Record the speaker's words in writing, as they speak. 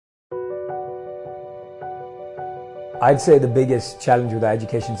I'd say the biggest challenge with our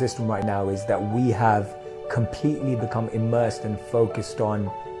education system right now is that we have completely become immersed and focused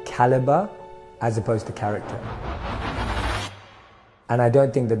on caliber as opposed to character. And I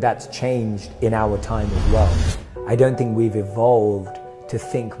don't think that that's changed in our time as well. I don't think we've evolved to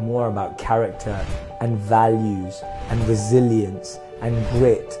think more about character and values and resilience and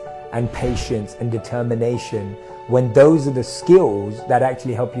grit and patience and determination, when those are the skills that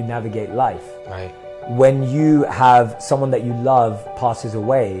actually help you navigate life. Right. When you have someone that you love passes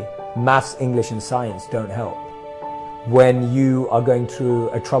away, maths, English and science don't help. When you are going through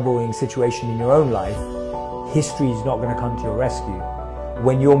a troubling situation in your own life, history is not going to come to your rescue.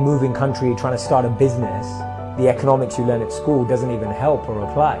 When you're moving country trying to start a business, the economics you learn at school doesn't even help or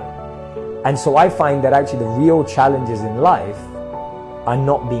apply. And so I find that actually the real challenges in life are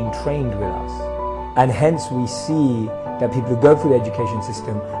not being trained with us. And hence we see that people who go through the education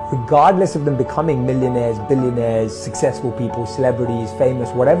system, regardless of them becoming millionaires, billionaires, successful people, celebrities, famous,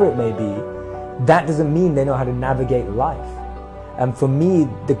 whatever it may be, that doesn't mean they know how to navigate life. And for me,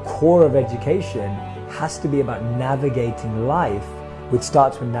 the core of education has to be about navigating life, which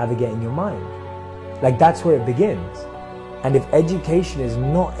starts with navigating your mind. Like, that's where it begins. And if education is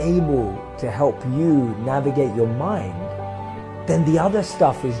not able to help you navigate your mind, then the other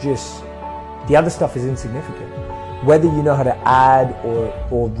stuff is insignificant. Whether you know how to add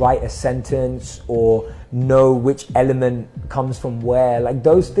or write a sentence or know which element comes from where, like,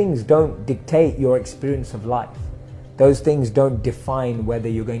 those things don't dictate your experience of life. Those things don't define whether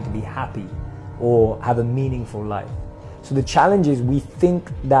you're going to be happy or have a meaningful life. So the challenge is, we think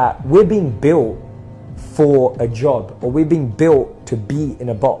that we're being built for a job, or we're being built to be in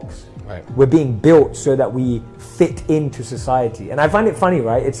a box. Right. We're being built so that we fit into society. And I find it funny,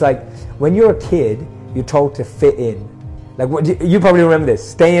 right? It's like when you're a kid, you're told to fit in. Like, what, you probably remember this.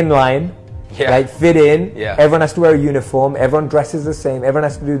 Stay in line, like fit in. Yeah. Everyone has to wear a uniform. Everyone dresses the same. Everyone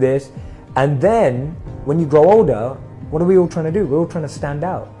has to do this. And then when you grow older, what are we all trying to do? We're all trying to stand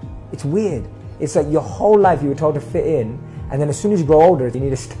out. It's weird. It's like your whole life you were told to fit in, and then as soon as you grow older, you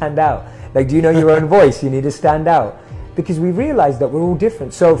need to stand out. Like, do you know your own voice? You need to stand out. Because we realize that we're all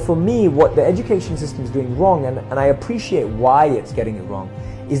different. So for me, what the education system is doing wrong, and I appreciate why it's getting it wrong,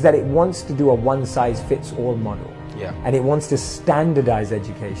 is that it wants to do a one-size-fits-all model. Yeah. And it wants to standardize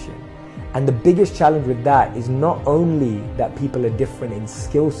education. And the biggest challenge with that is not only that people are different in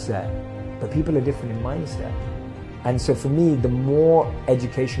skill set, but people are different in mindset. And so for me, the more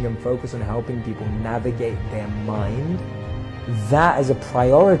education can focus on helping people navigate their mind, that as a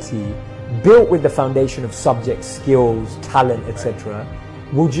priority, built with the foundation of subject, skills, talent, etc.,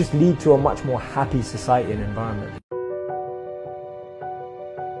 will just lead to a much more happy society and environment.